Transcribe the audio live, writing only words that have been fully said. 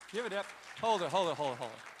Give it up. Hold it.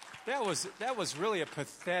 That was really a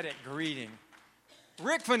pathetic greeting.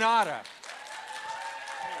 Rick Venata.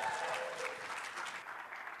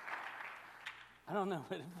 I don't know,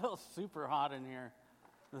 but it feels super hot in here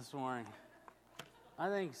this morning. I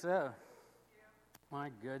think so.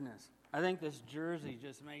 My goodness. I think this jersey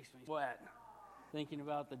just makes me sweat. Thinking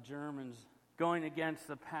about the Germans going against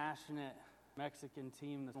the passionate Mexican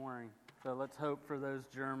team this morning. So let's hope for those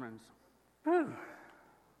Germans. Whew.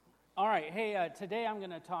 All right, hey, today I'm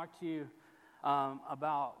going to talk to you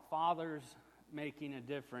about fathers making a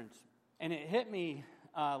difference. And it hit me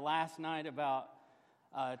last night about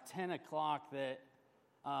 10 o'clock that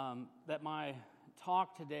my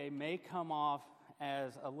talk today may come off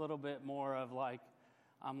as a little bit more of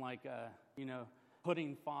I'm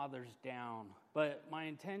putting fathers down. But my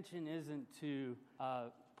intention isn't to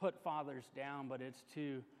put fathers down, but it's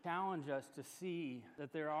to challenge us to see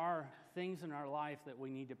that there are things in our life that we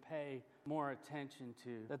need to pay more attention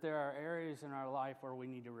to, that there are areas in our life where we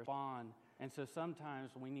need to respond. And so sometimes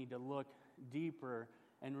we need to look deeper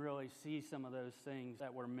and really see some of those things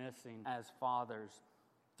that we're missing as fathers.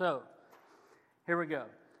 So, here we go.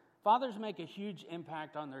 Fathers make a huge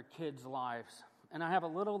impact on their kids' lives. And I have a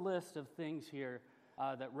little list of things here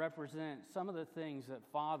that represent some of the things that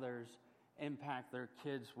fathers impact their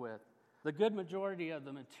kids with. The good majority of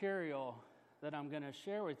the material that I'm going to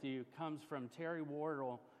share with you comes from Terry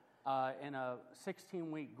Wardle in a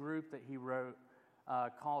 16-week group that he wrote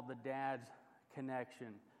called The Dad's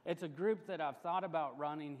Connection. It's a group that I've thought about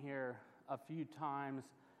running here a few times,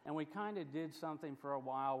 and we kind of did something for a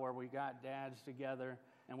while where we got dads together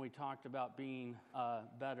and we talked about being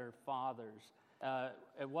better fathers.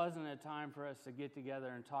 It wasn't a time for us to get together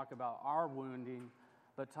and talk about our wounding,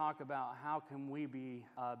 but talk about how can we be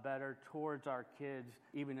better towards our kids,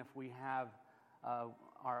 even if we have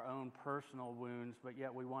our own personal wounds, but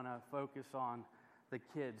yet we want to focus on the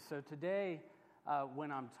kids. So today,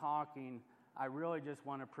 when I'm talking, I really just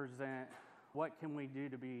want to present what can we do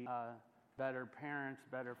to be better parents,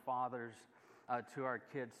 better fathers to our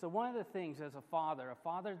kids. So one of the things as a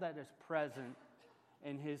father that is present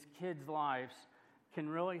in his kids' lives can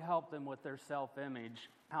really help them with their self-image,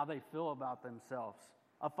 how they feel about themselves.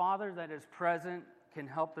 A father that is present can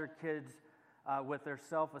help their kids with their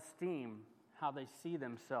self-esteem, how they see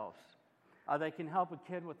themselves. They can help a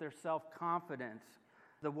kid with their self-confidence,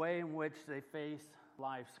 the way in which they face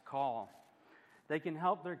life's call. They can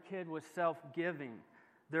help their kid with self-giving,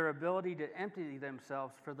 their ability to empty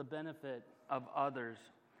themselves for the benefit of others.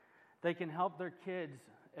 They can help their kids,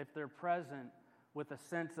 if they're present, with a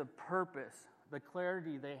sense of purpose, the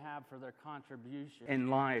clarity they have for their contribution in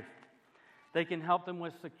life. They can help them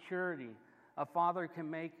with security. A father can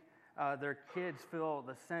make their kids feel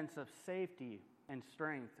the sense of safety and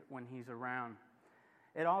strength when he's around.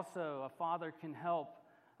 A father can help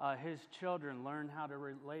his children learn how to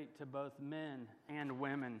relate to both men and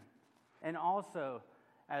women. And also,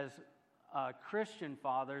 as Christian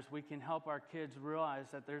fathers, we can help our kids realize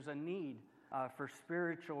that there's a need for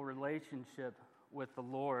spiritual relationship with the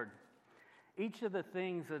Lord. Each of the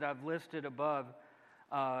things that I've listed above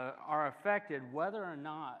are affected whether or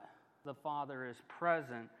not the father is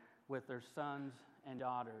present with their sons and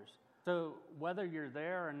daughters. So whether you're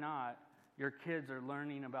there or not, your kids are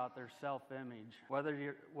learning about their self-image. Whether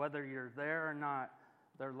you're there or not,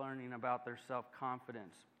 they're learning about their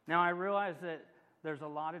self-confidence. Now, I realize that there's a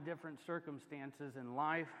lot of different circumstances in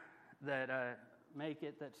life that make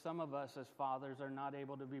it that some of us as fathers are not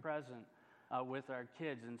able to be present with our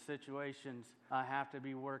kids, and situations have to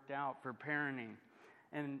be worked out for parenting.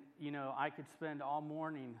 And, I could spend all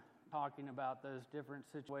morning talking about those different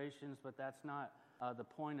situations, but that's not the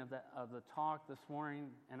point of the talk this morning,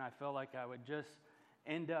 and I feel like I would just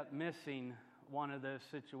end up missing one of those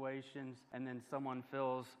situations, and then someone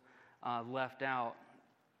feels left out.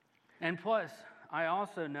 And plus, I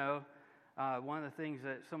also know one of the things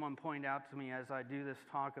that someone pointed out to me as I do this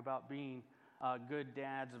talk about being good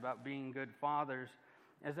dads, about being good fathers,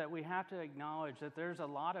 is that we have to acknowledge that there's a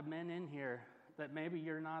lot of men in here that maybe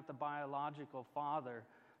you're not the biological father,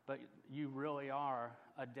 but you really are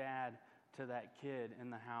a dad to that kid in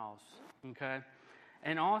the house, okay?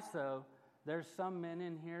 And also, there's some men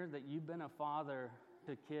in here that you've been a father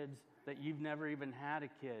to kids that you've never even had a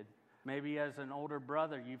kid. Maybe as an older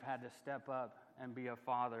brother, you've had to step up and be a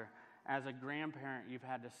father. As a grandparent, you've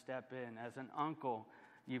had to step in. As an uncle,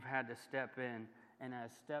 you've had to step in. And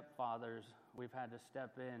as stepfathers, we've had to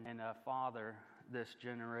step in and father this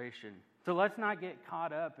generation. So let's not get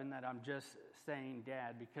caught up in that I'm just saying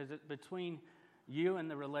dad, because between you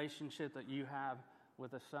and the relationship that you have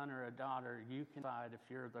with a son or a daughter, you can decide if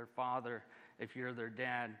you're their father, if you're their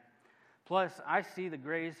dad. Plus, I see the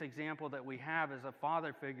greatest example that we have as a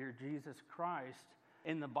father figure, Jesus Christ,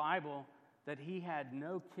 in the Bible, that he had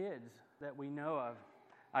no kids that we know of.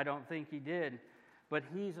 I don't think he did, but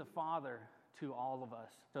he's a father to all of us.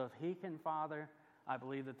 So if he can father, I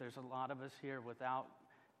believe that there's a lot of us here without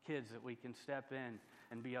kids that we can step in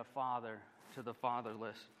and be a father to the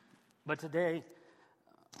fatherless. But today,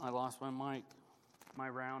 I lost my mic, my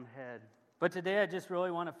round head. But today I just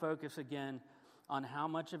really want to focus again on how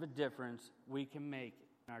much of a difference we can make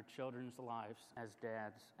in our children's lives as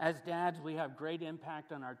dads. As dads, we have great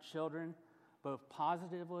impact on our children, both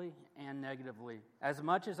positively and negatively. As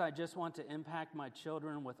much as I just want to impact my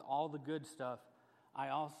children with all the good stuff, I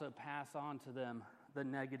also pass on to them the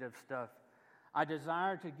negative stuff. I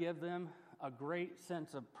desire to give them a great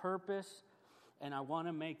sense of purpose, and I want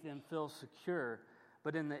to make them feel secure.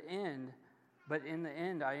 But in the end,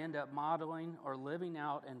 I end up modeling or living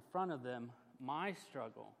out in front of them my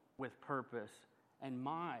struggle with purpose and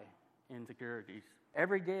my insecurities.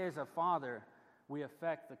 Every day as a father, we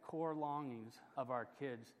affect the core longings of our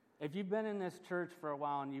kids. If you've been in this church for a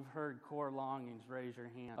while and you've heard core longings, raise your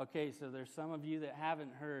hand. Okay, so there's some of you that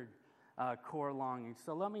haven't heard core longings.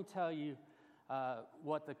 So let me tell you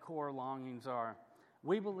what the core longings are.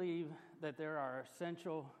 We believe that there are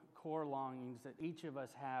essential core longings that each of us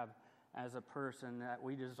have as a person, that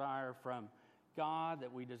we desire from God,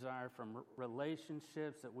 that we desire from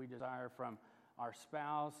relationships, that we desire from our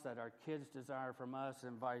spouse, that our kids desire from us,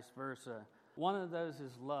 and vice versa. One of those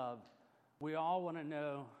is love. We all want to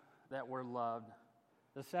know that we're loved.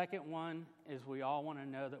 The second one is we all want to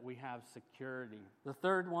know that we have security. The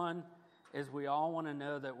third one is we all want to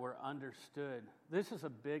know that we're understood. This is a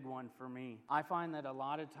big one for me. I find that a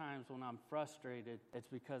lot of times when I'm frustrated, it's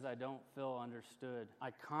because I don't feel understood.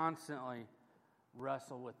 I constantly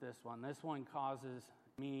wrestle with this one. This one causes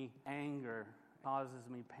me anger, causes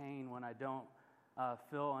me pain when I don't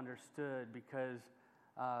feel understood, because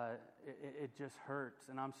it just hurts.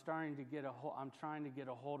 And I'm trying to get a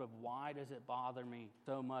hold of why does it bother me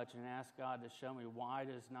so much, and ask God to show me why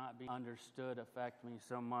does not being understood affect me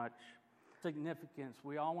so much. Significance.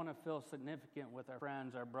 We all want to feel significant with our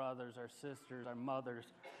friends, our brothers, our sisters, our mothers,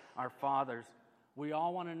 our fathers. We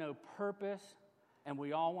all want to know purpose, and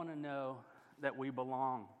we all want to know that we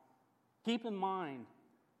belong. Keep in mind,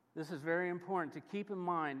 this is very important to keep in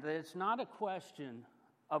mind, that it's not a question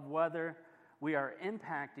of whether we are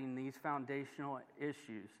impacting these foundational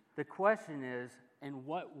issues. The question is, in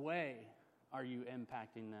what way are you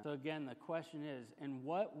impacting them? So again, the question is, in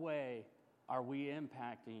what way are we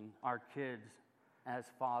impacting our kids as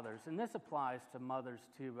fathers? And this applies to mothers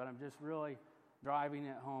too, but I'm just really driving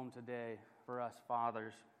it home today for us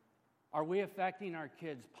fathers. Are we affecting our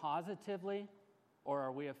kids positively, or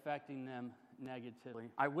are we affecting them negatively?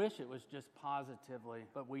 I wish it was just positively,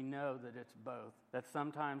 but we know that it's both. That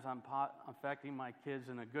sometimes I'm affecting my kids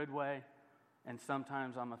in a good way, and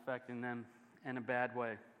sometimes I'm affecting them in a bad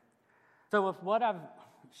way. So with what I've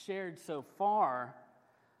shared so far,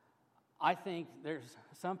 I think there's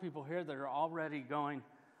some people here that are already going,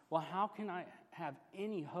 well, how can I have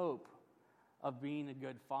any hope of being a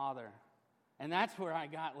good father? And that's where I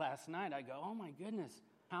got last night. I go, oh my goodness,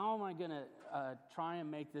 how am I going to try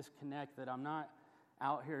and make this connect, that I'm not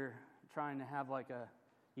out here trying to have like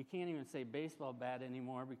you can't even say baseball bat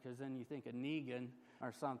anymore, because then you think of Negan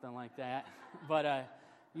or something like that. But,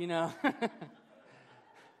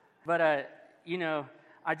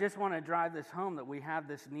 I just want to drive this home that we have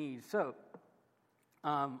this need. So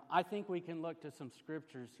I think we can look to some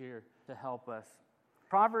scriptures here to help us.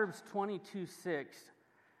 Proverbs 22:6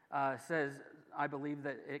 says, I believe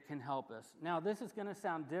that it can help us. Now, this is going to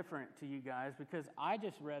sound different to you guys, because I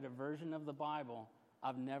just read a version of the Bible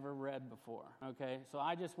I've never read before, okay? So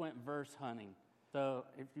I just went verse hunting. So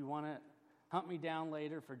if you want to hunt me down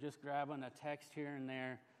later for just grabbing a text here and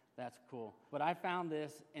there, that's cool. But I found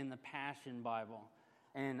this in the Passion Bible,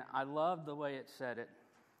 and I love the way it said it.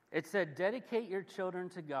 It said, dedicate your children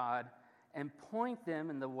to God and point them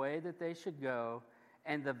in the way that they should go,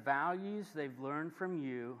 and the values they've learned from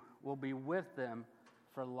you will be with them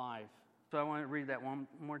for life. So I want to read that one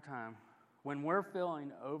more time. When we're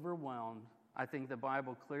feeling overwhelmed, I think the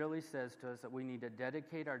Bible clearly says to us that we need to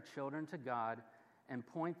dedicate our children to God and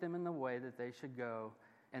point them in the way that they should go,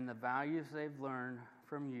 and the values they've learned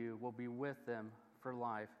from you will be with them for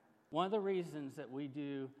life. One of the reasons that we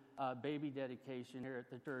do baby dedication here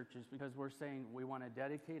at the church is because we're saying we want to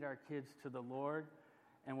dedicate our kids to the Lord,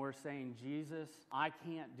 and we're saying, Jesus, I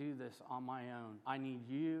can't do this on my own. I need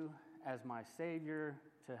you as my Savior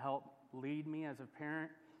to help lead me as a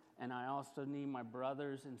parent, and I also need my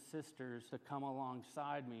brothers and sisters to come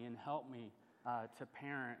alongside me and help me to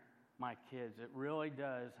parent my kids. It really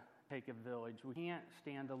does take a village. We can't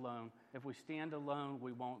stand alone. If we stand alone,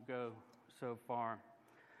 we won't go so far.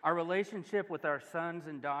 Our relationship with our sons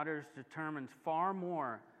and daughters determines far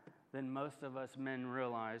more than most of us men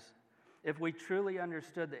realize. If we truly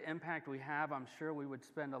understood the impact we have, I'm sure we would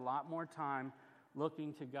spend a lot more time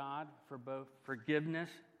looking to God for both forgiveness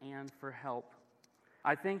and for help.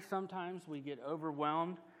 I think sometimes we get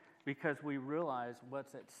overwhelmed because we realize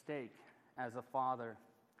what's at stake as a father.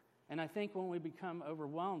 And I think when we become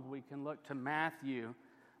overwhelmed, we can look to Matthew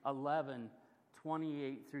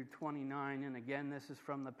 11:28 through 29. And again, this is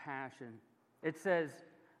from the Passion. It says,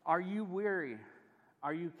 "Are you weary?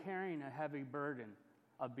 Are you carrying a heavy burden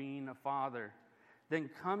of being a father? Then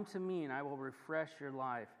come to me and I will refresh your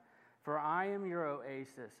life. For I am your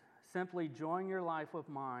oasis. Simply join your life with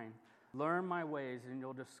mine. Learn my ways and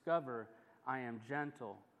you'll discover I am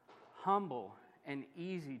gentle, humble, and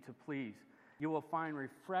easy to please. You will find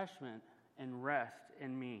refreshment and rest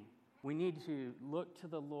in me." We need to look to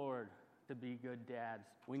the Lord to be good dads.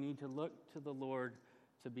 We need to look to the Lord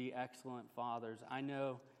to be excellent fathers. I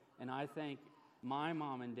know, and I thank my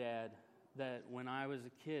mom and dad that when I was a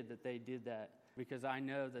kid that they did that, because I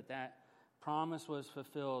know that promise was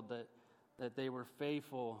fulfilled, that they were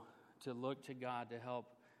faithful to look to God to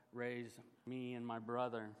help raise me and my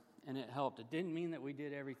brother, and it helped. It didn't mean that we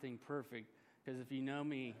did everything perfect, because if you know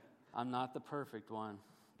me, I'm not the perfect one,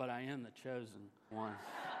 but I am the chosen one.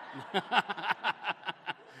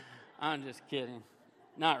 I'm just kidding.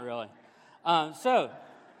 Not really. So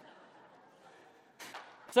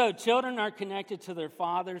children are connected to their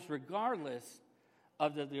fathers regardless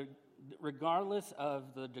of the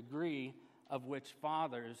degree of which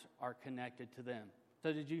fathers are connected to them.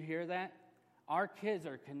 So did you hear that? Our kids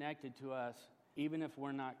are connected to us even if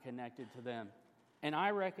we're not connected to them. And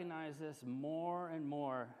I recognize this more and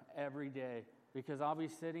more every day because I'll be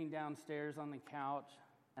sitting downstairs on the couch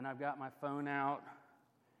and I've got my phone out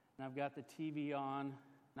and I've got the TV on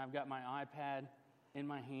and I've got my iPad in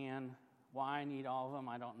my hand. Why I need all of them,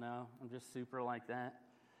 I don't know. I'm just super like that.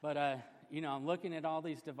 But, I'm looking at all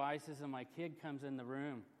these devices and my kid comes in the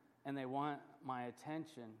room and they want my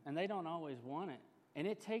attention. And they don't always want it. And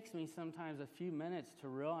it takes me sometimes a few minutes to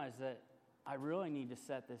realize that I really need to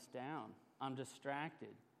set this down. I'm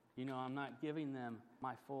distracted. I'm not giving them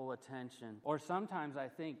my full attention. Or sometimes I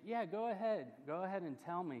think, yeah, go ahead and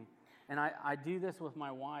tell me. And I do this with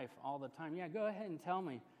my wife all the time. Yeah, go ahead and tell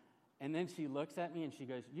me. And then she looks at me and she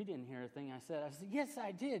goes, "You didn't hear a thing I said." I said, "Yes,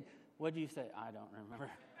 I did." "What did you say?" "I don't remember."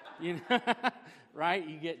 Right?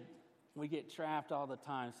 We get trapped all the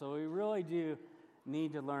time. So we really do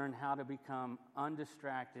need to learn how to become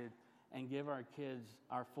undistracted and give our kids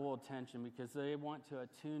our full attention because they want to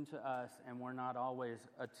attune to us and we're not always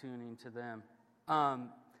attuning to them.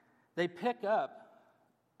 They pick up,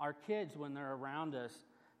 our kids when they're around us,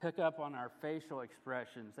 pick up on our facial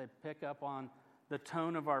expressions. They pick up on the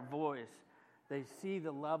tone of our voice. They see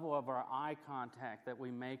the level of our eye contact that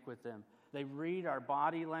we make with them. They read our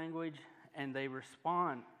body language and they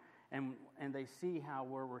respond and they see how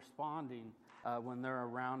we're responding when they're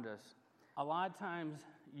around us. A lot of times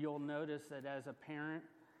you'll notice that as a parent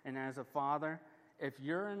and as a father, if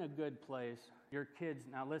you're in a good place, your kids,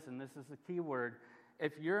 now listen, this is the key word,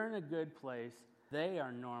 if you're in a good place, they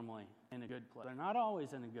are normally in a good place. They're not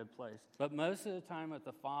always in a good place, but most of the time if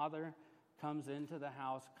the father comes into the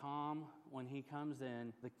house calm, when he comes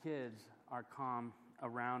in, the kids are calm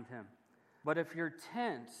around him. But if you're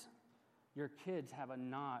tense, your kids have a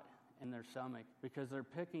knot in their stomach because they're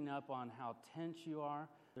picking up on how tense you are,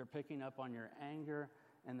 they're picking up on your anger,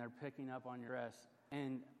 and they're picking up on your stress.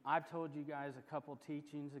 And I've told you guys a couple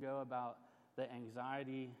teachings ago about the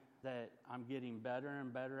anxiety that I'm getting better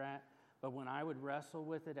and better at. But when I would wrestle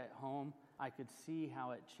with it at home, I could see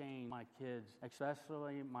how it changed my kids,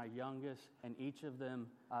 especially my youngest, and each of them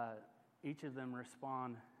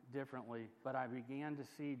respond differently. But I began to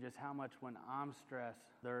see just how much when I'm stressed,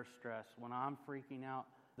 they're stressed. When I'm freaking out,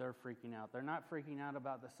 they're freaking out. They're not freaking out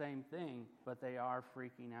about the same thing, but they are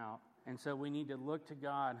freaking out. And so we need to look to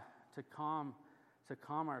God to calm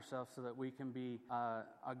ourselves so that we can be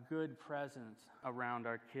a good presence around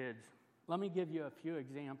our kids. Let me give you a few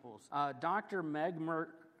examples. Dr. Meg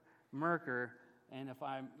Merker, and if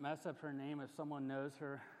I mess up her name, if someone knows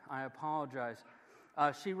her, I apologize.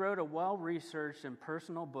 She wrote a well-researched and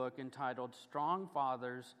personal book entitled Strong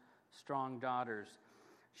Fathers, Strong Daughters.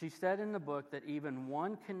 She said in the book that even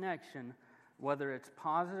one connection, whether it's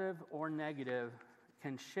positive or negative,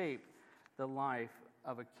 can shape the life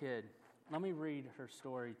of a kid. Let me read her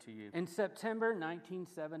story to you. In September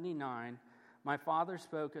 1979, my father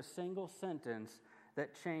spoke a single sentence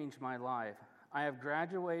that changed my life. I have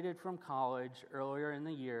graduated from college earlier in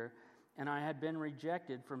the year, and I had been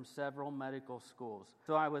rejected from several medical schools.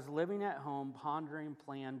 So I was living at home pondering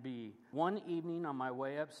Plan B. One evening on my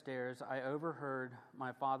way upstairs, I overheard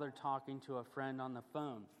my father talking to a friend on the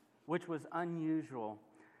phone, which was unusual,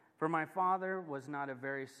 for my father was not a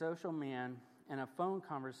very social man, and a phone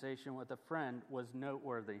conversation with a friend was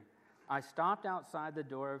noteworthy. I stopped outside the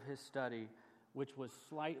door of his study, which was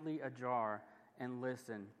slightly ajar, and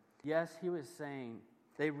listened. Yes, he was saying,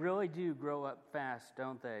 "They really do grow up fast,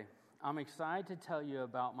 don't they? I'm excited to tell you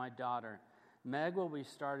about my daughter. Meg will be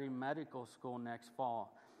starting medical school next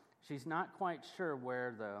fall. She's not quite sure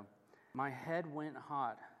where, though." My head went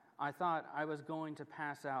hot. I thought I was going to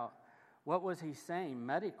pass out. What was he saying?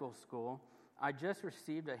 Medical school? I just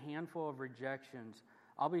received a handful of rejections.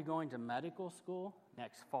 I'll be going to medical school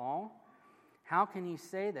next fall? How can he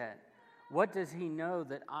say that? What does he know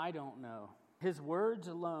that I don't know? His words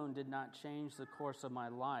alone did not change the course of my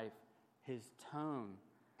life. His tone,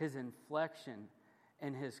 his inflection,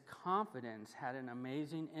 and his confidence had an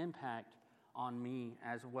amazing impact on me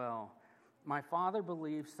as well. My father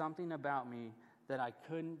believed something about me that I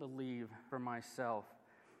couldn't believe for myself.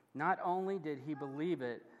 Not only did he believe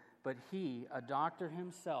it, but he, a doctor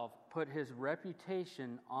himself, put his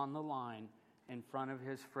reputation on the line in front of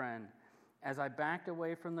his friend. As I backed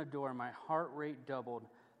away from the door, my heart rate doubled.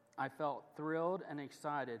 I felt thrilled and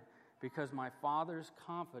excited because my father's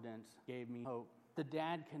confidence gave me hope. The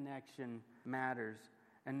dad connection matters,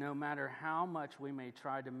 and no matter how much we may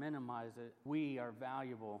try to minimize it, we are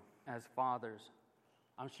valuable as fathers.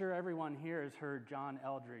 I'm sure everyone here has heard John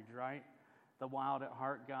Eldridge, right? The wild at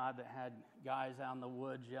heart God that had guys out in the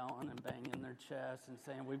woods yelling and banging their chests and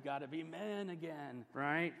saying, "We've got to be men again,"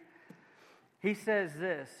 right? He says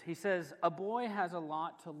this, he says, "A boy has a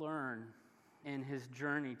lot to learn in his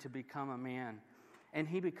journey to become a man. And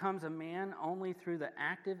he becomes a man only through the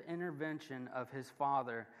active intervention of his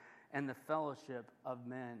father and the fellowship of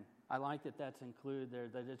men." I like that that's included there,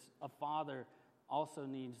 that it's a father also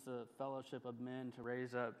needs the fellowship of men to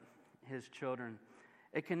raise up his children.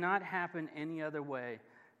 It cannot happen any other way.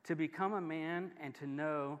 To become a man and to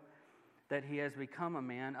know that he has become a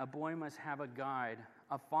man, a boy must have a guide,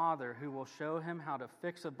 a father who will show him how to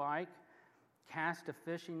fix a bike, cast a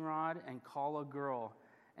fishing rod, and call a girl,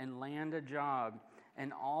 and land a job,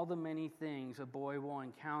 and all the many things a boy will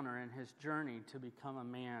encounter in his journey to become a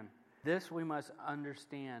man. This we must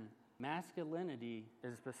understand. Masculinity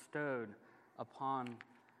is bestowed upon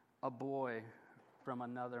a boy from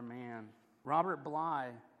another man. Robert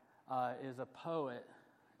Bly is a poet,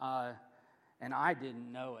 and I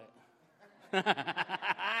didn't know it.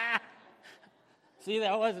 See,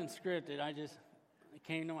 that wasn't scripted. It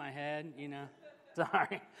came to my head,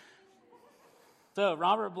 Sorry. So,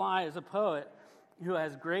 Robert Bly is a poet who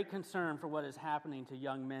has great concern for what is happening to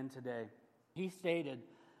young men today. He stated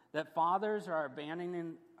that fathers are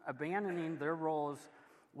abandoning their roles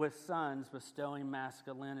with sons bestowing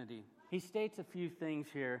masculinity. He states a few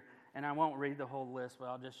things here, and I won't read the whole list, but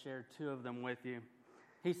I'll just share two of them with you.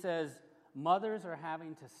 He says, mothers are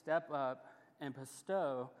having to step up and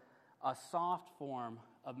bestow a soft form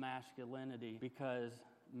of masculinity because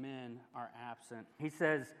men are absent. He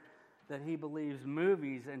says that he believes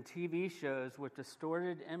movies and TV shows with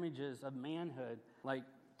distorted images of manhood, like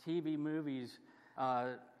TV movies,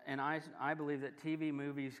 and I believe that TV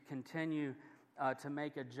movies continue to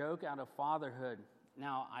make a joke out of fatherhood.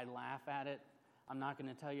 Now, I laugh at it. I'm not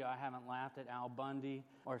going to tell you I haven't laughed at Al Bundy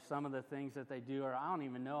or some of the things that they do, or I don't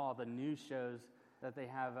even know all the news shows that they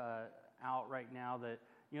have out right now that,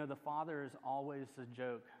 the father is always a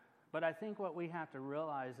joke. But I think what we have to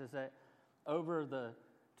realize is that over the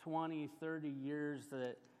 20, 30 years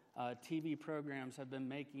that TV programs have been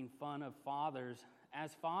making fun of fathers,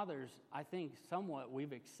 as fathers, I think somewhat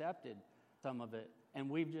we've accepted some of it, and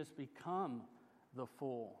we've just become the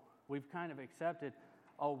fool. We've kind of accepted,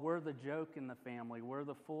 oh, we're the joke in the family, we're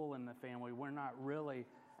the fool in the family, we're not really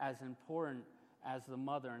as important as the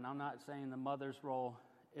mother. And I'm not saying the mother's role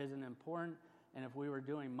isn't important, and if we were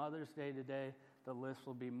doing Mother's Day today, the list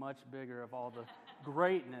will be much bigger of all the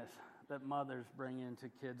greatness that mothers bring into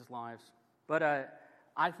kids' lives. But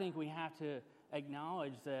I think we have to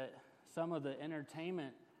acknowledge that some of the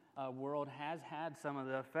entertainment world has had some of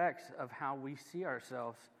the effects of how we see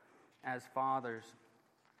ourselves as fathers.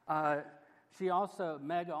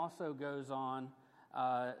 Meg also goes on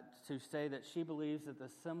to say that she believes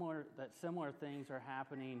that similar things are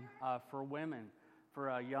happening for women,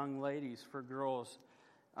 for young ladies, for girls.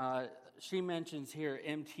 She mentions here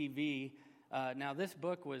MTV. Now, this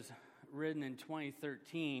book was written in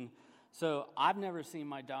 2013, so I've never seen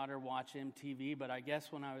my daughter watch MTV, but I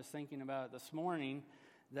guess when I was thinking about it this morning,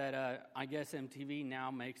 that I guess MTV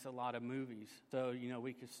now makes a lot of movies. So,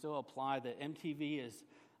 we could still apply that MTV is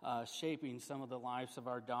shaping some of the lives of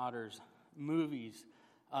our daughters. Movies,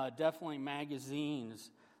 definitely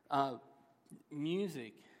magazines,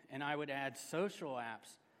 music, and I would add social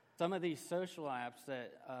apps. Some of these social apps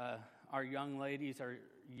that our young ladies are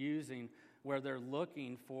using where they're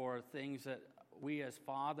looking for things that we as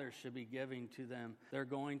fathers should be giving to them. They're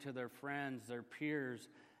going to their friends, their peers,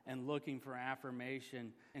 and looking for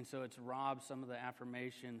affirmation. And so it's robbed some of the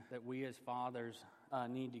affirmation that we as fathers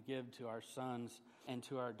need to give to our sons and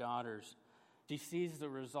to our daughters. She sees the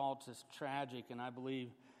results as tragic, and I believe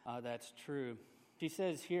that's true. She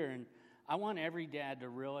says here, and I want every dad to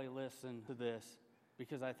really listen to this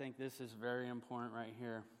because I think this is very important right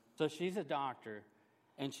here. So she's a doctor,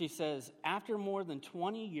 and she says, after more than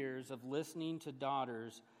 20 years of listening to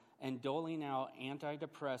daughters and doling out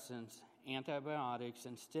antidepressants, antibiotics,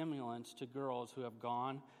 and stimulants to girls who have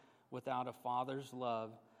gone without a father's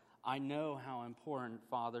love, I know how important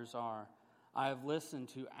fathers are. I have listened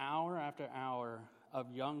to hour after hour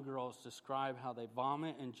of young girls describe how they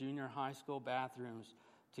vomit in junior high school bathrooms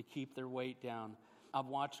to keep their weight down. I've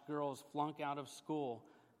watched girls flunk out of school,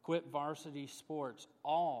 quit varsity sports,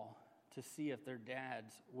 all to see if their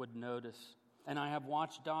dads would notice. And I have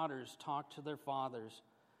watched daughters talk to their fathers.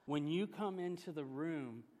 When you come into the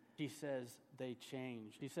room, she says, they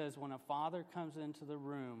change. She says when a father comes into the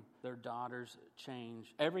room, their daughters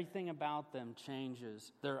change. Everything about them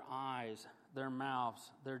changes. Their eyes, their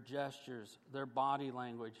mouths, their gestures, their body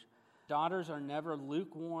language. Daughters are never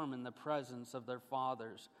lukewarm in the presence of their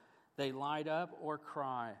fathers. They light up or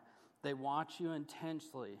cry. They watch you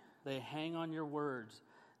intensely. They hang on your words.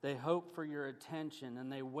 They hope for your attention,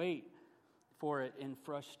 and they wait for it in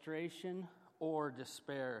frustration or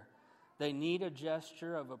despair. They need a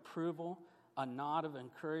gesture of approval, a nod of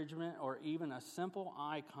encouragement, or even a simple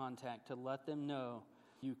eye contact to let them know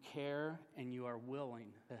you care and you are willing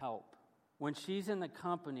to help. When she's in your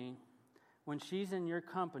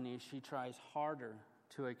company, she tries harder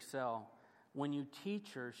to excel. When you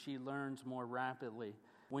teach her, she learns more rapidly.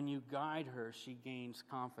 When you guide her, she gains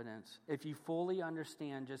confidence. If you fully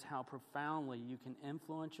understand just how profoundly you can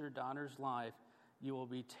influence your daughter's life, you will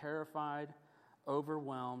be terrified,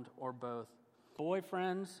 overwhelmed, or both.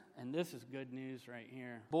 Boyfriends, and this is good news right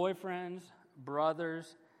here. Boyfriends,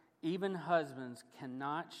 brothers, even husbands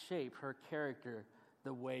cannot shape her character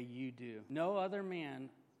the way you do. No other man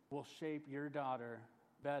will shape your daughter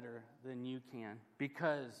better than you can,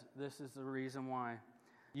 because this is the reason why.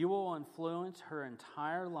 You will influence her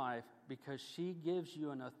entire life because she gives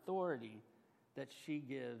you an authority that she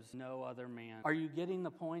gives no other man. Are you getting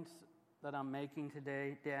the points that I'm making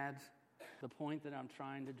today, dads? The point that I'm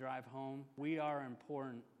trying to drive home? We are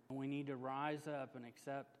important, and we need to rise up and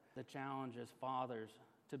accept the challenge as fathers,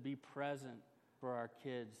 to be present for our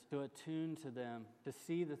kids, to attune to them, to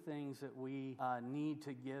see the things that we need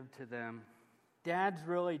to give to them. Dads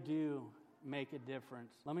really do make a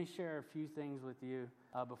difference. Let me share a few things with you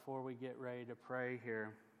before we get ready to pray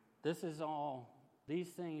here. These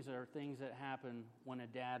things are things that happen when a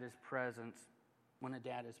dad is present.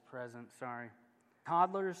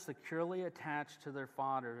 Toddlers securely attached to their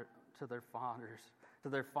fathers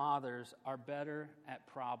are better at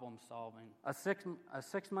problem solving. A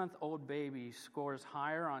 6-month-old baby scores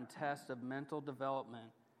higher on tests of mental development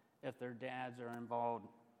if their dads are involved.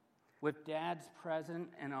 With dads present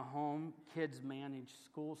in a home, kids manage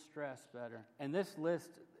school stress better. And this list,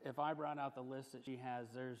 if I brought out the list that she has,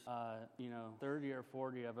 there's 30 or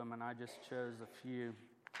 40 of them, and I just chose a few.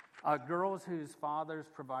 Girls whose fathers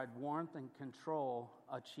provide warmth and control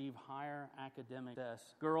achieve higher academic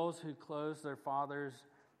success. Girls who are close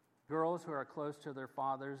to their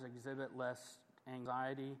fathers exhibit less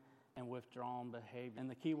anxiety and withdrawn behavior. And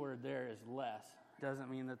the key word there is less.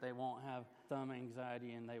 Doesn't mean that they won't have some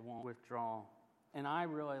anxiety and they won't withdraw. And I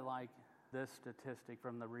really like this statistic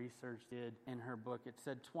from the research did in her book. It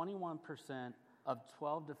said 21% of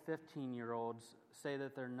 12 to 15-year-olds say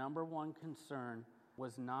that their number one concern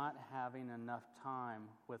was not having enough time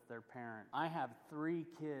with their parent. I have 3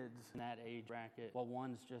 kids in that age bracket. Well,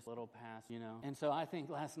 one's just a little past, And so I think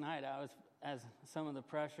last night as some of the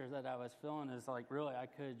pressure that I was feeling is like, really, I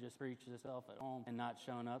could just preach this self at home and not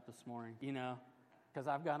shown up this morning, because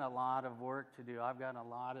I've got a lot of work to do. I've got a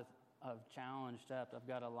lot of challenge steps. I've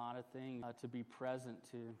got a lot of things to be present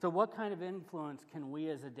to. So what kind of influence can we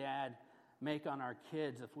as a dad make on our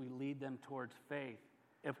kids if we lead them towards faith?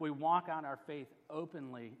 if we walk out our faith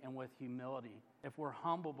openly and with humility, if we're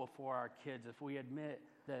humble before our kids, if we admit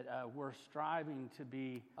that we're striving to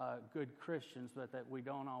be good Christians, but that we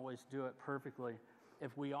don't always do it perfectly,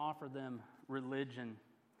 if we offer them religion,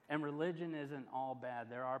 and religion isn't all bad.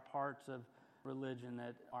 There are parts of religion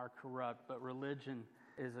that are corrupt, but religion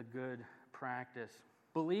is a good practice.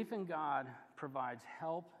 Belief in God provides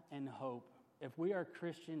help and hope. If we are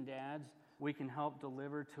Christian dads, we can help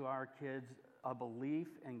deliver to our kids a belief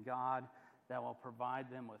in God that will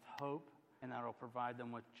provide them with hope and that will provide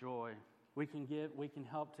them with joy. We can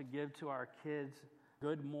help to give to our kids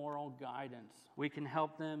good moral guidance. We can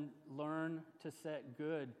help them learn to set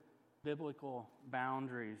good biblical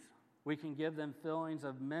boundaries. We can give them feelings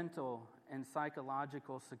of mental and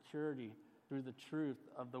psychological security through the truth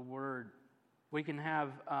of the Word. We can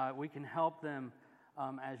help them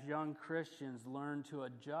as young Christians learn to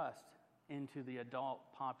adjust into the adult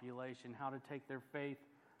population, how to take their faith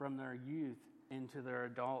from their youth into their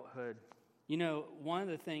adulthood. You know, one of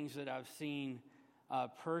the things that I've seen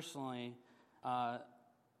personally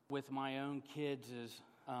with my own kids is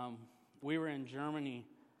we were in Germany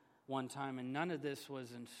one time, and none of this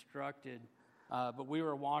was instructed, but we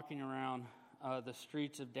were walking around the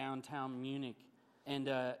streets of downtown Munich, and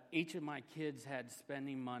each of my kids had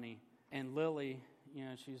spending money. And Lily, you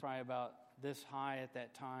know, she's probably about this high at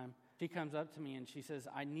that time. She comes up to me and she says,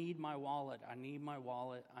 "I need my wallet. I need my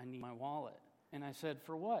wallet. I need my wallet." And I said,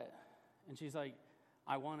 "For what?" And she's like,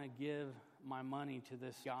 "I want to give my money to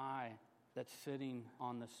this guy that's sitting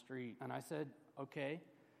on the street." And I said, "Okay,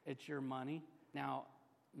 it's your money." Now,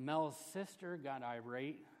 Mel's sister got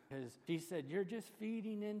irate because she said, "You're just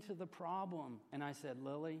feeding into the problem." And I said,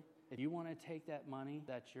 "Lily, if you want to take that money,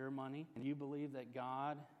 that's your money, and you believe that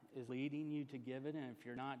God is leading you to give it, and if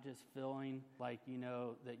you're not just feeling like, you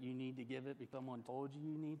know, that you need to give it because someone told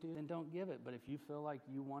you need to, then don't give it. But if you feel like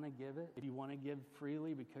you want to give it, if you want to give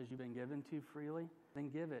freely because you've been given to freely, then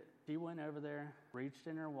give it." She went over there, reached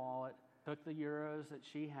in her wallet, took the euros that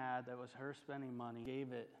she had that was her spending money,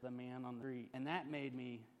 gave it to the man on the street. And that made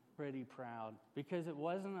me pretty proud because it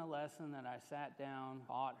wasn't a lesson that I sat down,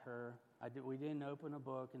 taught her. We didn't open a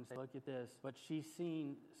book and say, "Look at this." But she's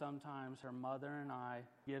seen sometimes her mother and I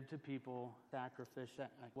give to people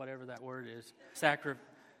whatever that word is,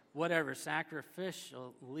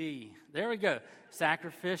 sacrificially. There we go.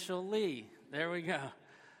 Sacrificially. There we go.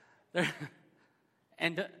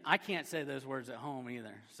 And I can't say those words at home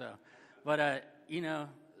either. So, but,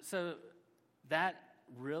 so that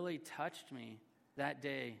really touched me that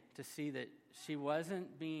day to see that she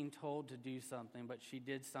wasn't being told to do something, but she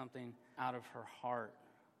did something out of her heart,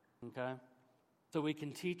 okay? So we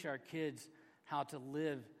can teach our kids how to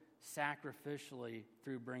live sacrificially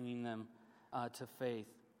through bringing them to faith.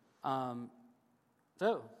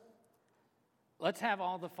 So let's have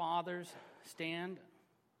all the fathers stand.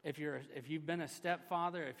 If you've been a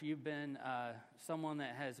stepfather, if you've been someone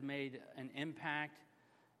that has made an impact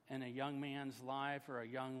in a young man's life or a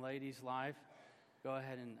young lady's life, go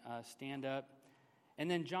ahead and stand up. And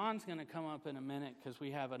then John's going to come up in a minute because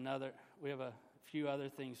we have a few other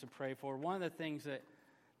things to pray for. One of the things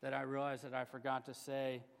that I realized that I forgot to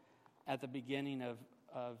say at the beginning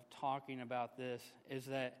of talking about this is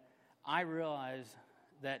that I realize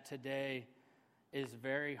that today is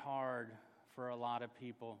very hard for a lot of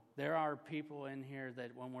people. There are people in here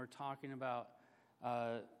that when we're talking about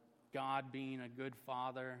God being a good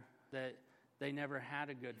father, that they never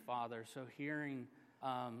had a good father. So hearing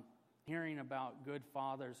about good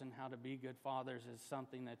fathers and how to be good fathers is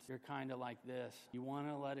something that you're kind of like this. You want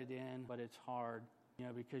to let it in, but it's hard,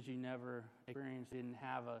 because you never didn't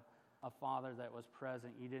have a father that was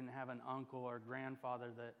present. You didn't have an uncle or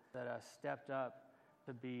grandfather that stepped up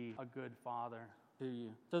to be a good father to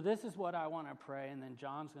you. So this is what I want to pray, and then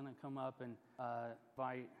John's going to come up and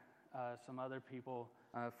invite some other people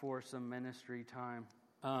for some ministry time.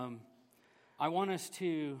 I want us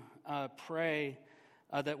to pray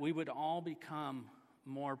that we would all become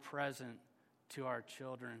more present to our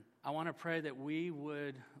children. I want to pray that we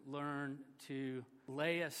would learn to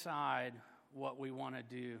lay aside what we want to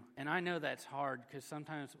do. And I know that's hard because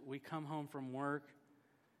sometimes we come home from work.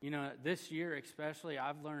 This year especially,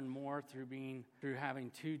 I've learned more through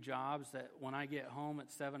having two jobs, that when I get home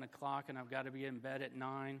at 7 o'clock and I've got to be in bed at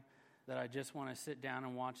 9, that I just want to sit down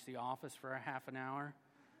and watch The Office for a half an hour.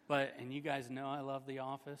 And you guys know I love The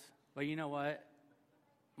Office. But you know what?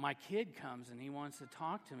 My kid comes and he wants to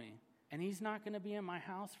talk to me. And he's not going to be in my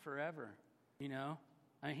house forever, he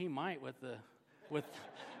might with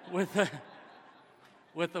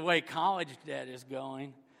the way college debt is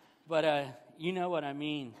going. But you know what I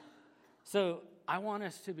mean. So I want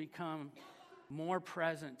us to become more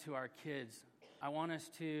present to our kids. I want us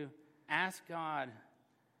to ask God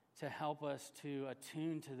to help us to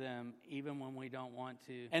attune to them even when we don't want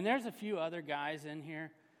to. And there's a few other guys in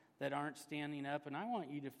here that aren't standing up, and I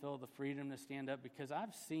want you to feel the freedom to stand up because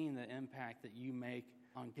I've seen the impact that you make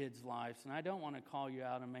on kids' lives, and I don't want to call you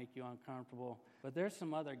out and make you uncomfortable, but there's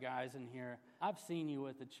some other guys in here. I've seen you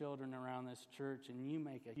with the children around this church, and you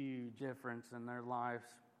make a huge difference in their lives.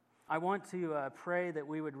 I want to pray that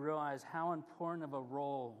we would realize how important of a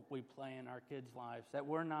role we play in our kids' lives, that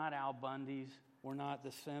we're not Al Bundys, we're not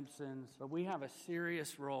the Simpsons, but we have a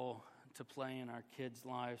serious role to play in our kids'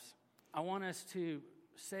 lives. I want us to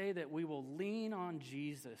say that we will lean on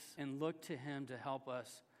Jesus and look to him to help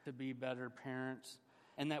us to be better parents,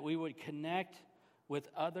 and that we would connect with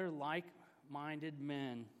other like-minded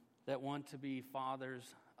men that want to be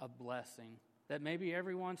fathers of blessing. That maybe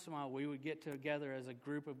every once in a while we would get together as a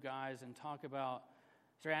group of guys and talk about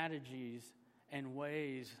strategies and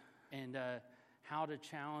ways and how to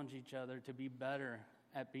challenge each other to be better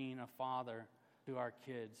at being a father to our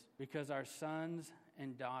kids, because our sons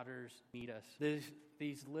and daughters need us.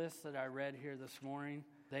 These lists that I read here this morning,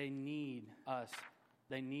 they need us.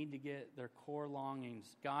 They need to get their core longings.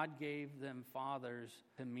 God gave them fathers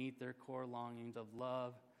to meet their core longings of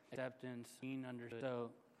love, acceptance, being understood. So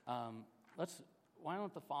why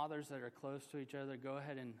don't the fathers that are close to each other go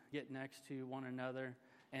ahead and get next to one another,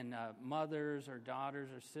 and mothers or daughters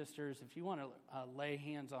or sisters, if you want to lay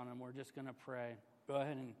hands on them, we're just going to pray. Go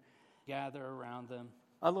ahead and gather around them.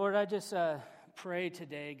 Lord, I just pray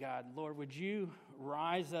today, God, Lord, would you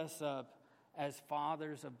rise us up as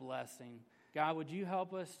fathers of blessing? God, would you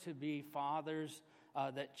help us to be fathers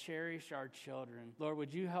that cherish our children? Lord,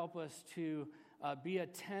 would you help us to be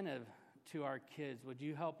attentive to our kids? Would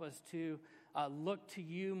you help us to look to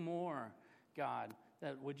you more, God?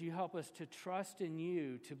 Would you help us to trust in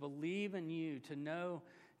you, to believe in you, to know,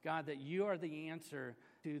 God, that you are the answer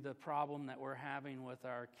to the problem that we're having with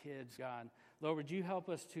our kids, God. Lord, would you help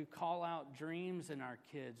us to call out dreams in our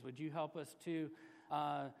kids? Would you help us to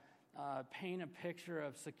paint a picture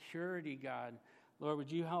of security, God? Lord,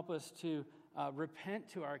 would you help us to repent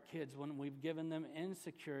to our kids when we've given them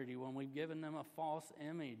insecurity, when we've given them a false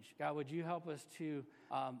image? God, would you help us to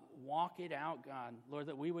walk it out, God? Lord,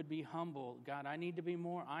 that we would be humble. God, I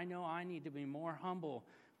know I need to be more humble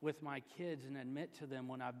with my kids and admit to them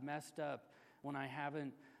when I've messed up, when I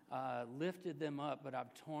haven't lifted them up, but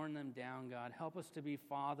I've torn them down, God. Help us to be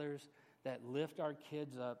fathers that lift our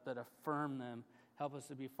kids up, that affirm them. Help us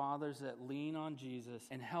to be fathers that lean on Jesus,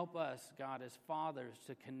 and help us, God, as fathers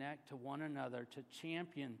to connect to one another, to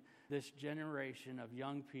champion this generation of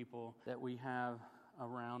young people that we have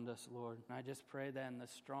around us, Lord. And I just pray that in the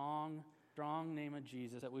strong name of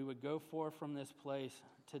Jesus, that we would go forth from this place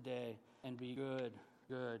today and be good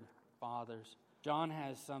fathers. John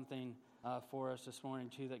has something for us this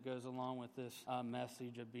morning, too, that goes along with this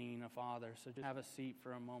message of being a father. So just have a seat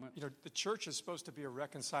for a moment. You know, the church is supposed to be a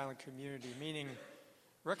reconciling community, meaning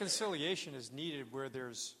reconciliation is needed where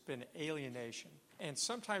there's been alienation. And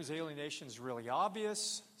sometimes alienation is really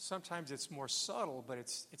obvious. Sometimes it's more subtle, but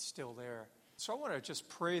it's still there. So I want to just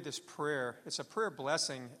pray this prayer. It's a prayer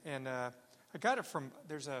blessing, and I got it from,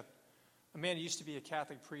 there's a man who used to be a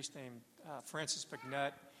Catholic priest named Francis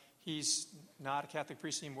McNutt. He's not a Catholic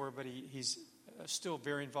priest anymore, but he's still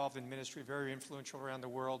very involved in ministry, very influential around the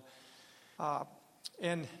world.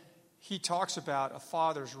 And he talks about a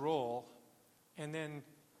father's role, and then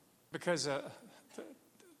because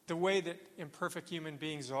the way that imperfect human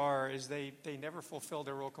beings are is they never fulfill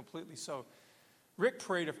their role completely. So Rick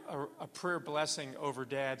prayed a prayer blessing over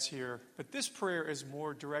dads here, but this prayer is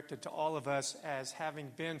more directed to all of us as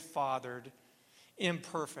having been fathered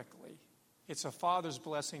imperfectly. It's a father's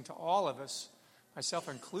blessing to all of us, myself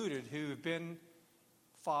included, who have been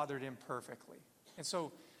fathered imperfectly. And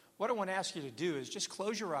so what I want to ask you to do is just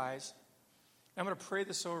close your eyes. I'm going to pray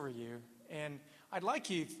this over you. And I'd like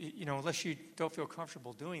you, unless you don't feel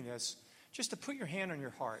comfortable doing this, just to put your hand on your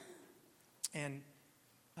heart. And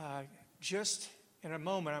just in a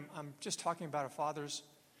moment, I'm just talking about a father's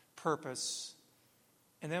purpose.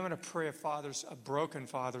 And then I'm going to pray a broken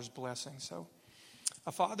father's blessing. So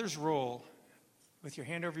a father's role, with your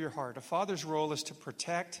hand over your heart, a father's role is to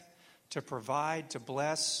protect, to provide, to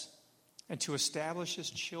bless, and to establish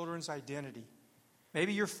his children's identity.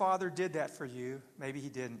 Maybe your father did that for you. Maybe he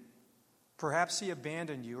didn't. Perhaps he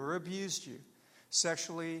abandoned you or abused you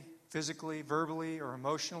sexually, physically, verbally, or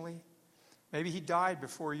emotionally. Maybe he died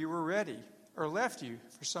before you were ready or left you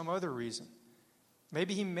for some other reason.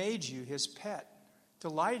 Maybe he made you his pet,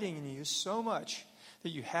 delighting in you so much that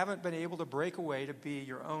you haven't been able to break away to be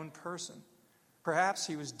your own person. Perhaps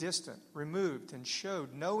he was distant, removed, and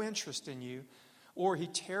showed no interest in you, or he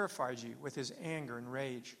terrified you with his anger and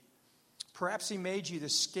rage. Perhaps he made you the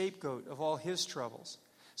scapegoat of all his troubles,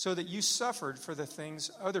 so that you suffered for the things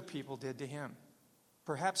other people did to him.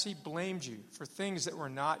 Perhaps he blamed you for things that were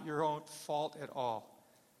not your own fault at all.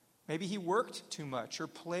 Maybe he worked too much or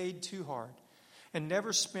played too hard and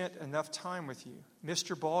never spent enough time with you, missed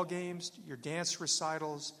your ball games, your dance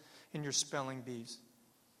recitals, and your spelling bees.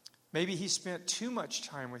 Maybe he spent too much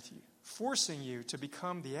time with you, forcing you to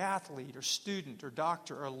become the athlete or student or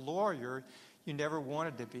doctor or lawyer you never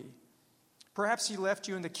wanted to be. Perhaps he left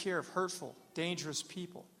you in the care of hurtful, dangerous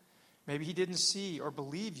people. Maybe he didn't see or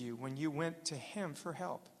believe you when you went to him for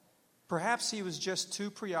help. Perhaps he was just too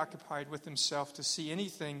preoccupied with himself to see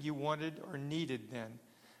anything you wanted or needed then.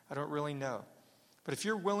 I don't really know. But if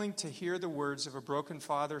you're willing to hear the words of a broken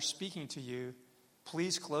father speaking to you,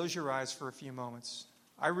 please close your eyes for a few moments.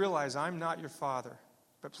 I realize I'm not your father,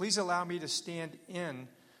 but please allow me to stand in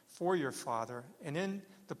for your father and in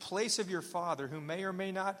the place of your father who may or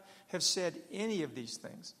may not have said any of these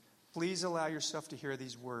things. Please allow yourself to hear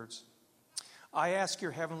these words. I ask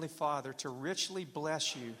your heavenly Father to richly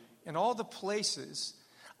bless you in all the places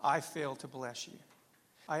I fail to bless you.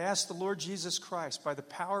 I ask the Lord Jesus Christ, by the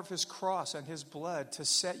power of his cross and his blood, to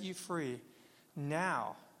set you free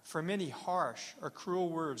now from any harsh or cruel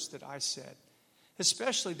words that I said,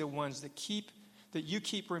 especially the ones that you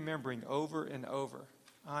keep remembering over and over.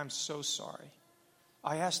 I'm so sorry.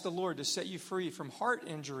 I ask the Lord to set you free from heart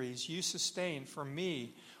injuries you sustained from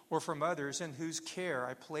me or from others in whose care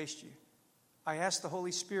I placed you. I ask the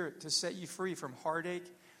Holy Spirit to set you free from heartache,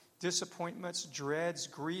 disappointments, dreads,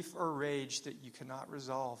 grief, or rage that you cannot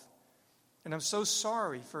resolve. And I'm so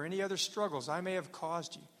sorry for any other struggles I may have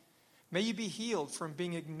caused you. May you be healed from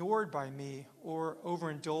being ignored by me or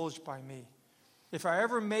overindulged by me. If I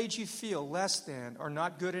ever made you feel less than or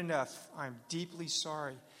not good enough, I'm deeply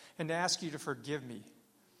sorry and ask you to forgive me.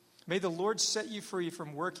 May the Lord set you free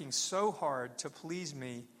from working so hard to please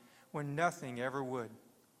me when nothing ever would.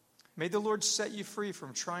 May the Lord set you free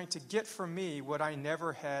from trying to get from me what I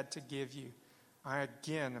never had to give you. I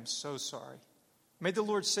again am so sorry. May the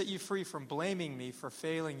Lord set you free from blaming me for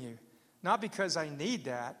failing you, not because I need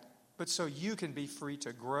that, but so you can be free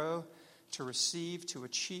to grow, to receive, to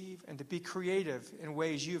achieve, and to be creative in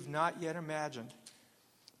ways you have not yet imagined.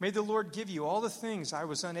 May the Lord give you all the things I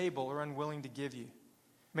was unable or unwilling to give you.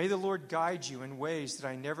 May the Lord guide you in ways that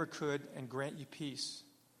I never could and grant you peace.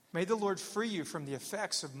 May the Lord free you from the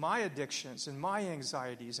effects of my addictions and my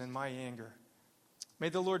anxieties and my anger. May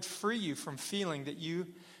the Lord free you from feeling that you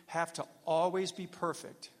have to always be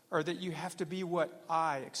perfect or that you have to be what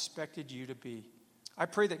I expected you to be. I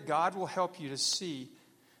pray that God will help you to see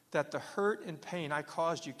that the hurt and pain I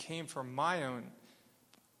caused you came from my own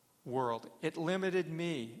world. It limited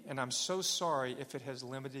me, and I'm so sorry if it has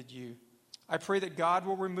limited you. I pray that God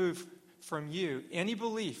will remove from you any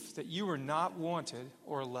belief that you are not wanted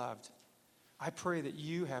or loved. I pray that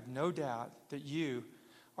you have no doubt that you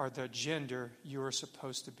are the gender you are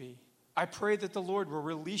supposed to be. I pray that the Lord will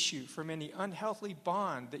release you from any unhealthy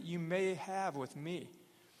bond that you may have with me.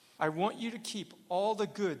 I want you to keep all the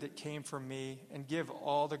good that came from me and give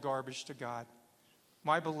all the garbage to God.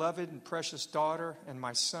 My beloved and precious daughter and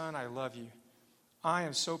my son, I love you. I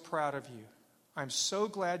am so proud of you. I'm so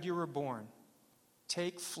glad you were born.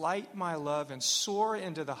 Take flight, my love, and soar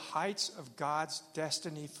into the heights of God's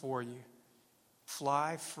destiny for you.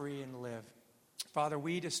 Fly free and live. Father,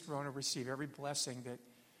 we just want to receive every blessing that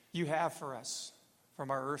you have for us from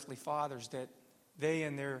our earthly fathers, that they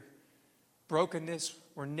in their brokenness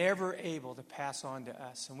were never able to pass on to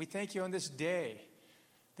us. And we thank you on this day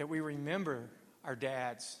that we remember our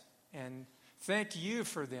dads and thank you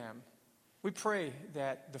for them. We pray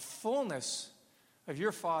that the fullness of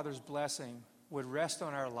your Father's blessing would rest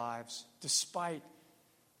on our lives despite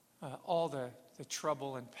all the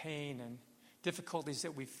trouble and pain and difficulties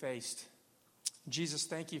that we faced. Jesus,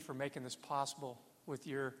 thank you for making this possible with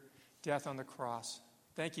your death on the cross.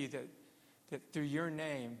 Thank you that through your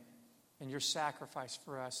name and your sacrifice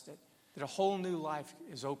for us, that a whole new life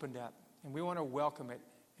is opened up. And we want to welcome it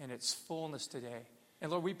in its fullness today. And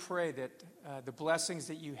Lord, we pray that the blessings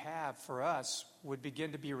that you have for us would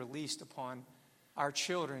begin to be released upon our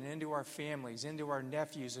children, into our families, into our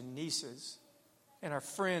nephews and nieces, and our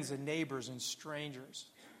friends and neighbors and strangers.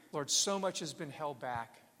 Lord, so much has been held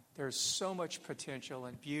back. There's so much potential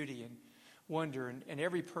and beauty and wonder in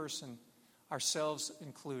every person, ourselves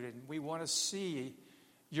included. And we want to see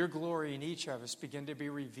your glory in each of us begin to be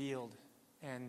revealed. And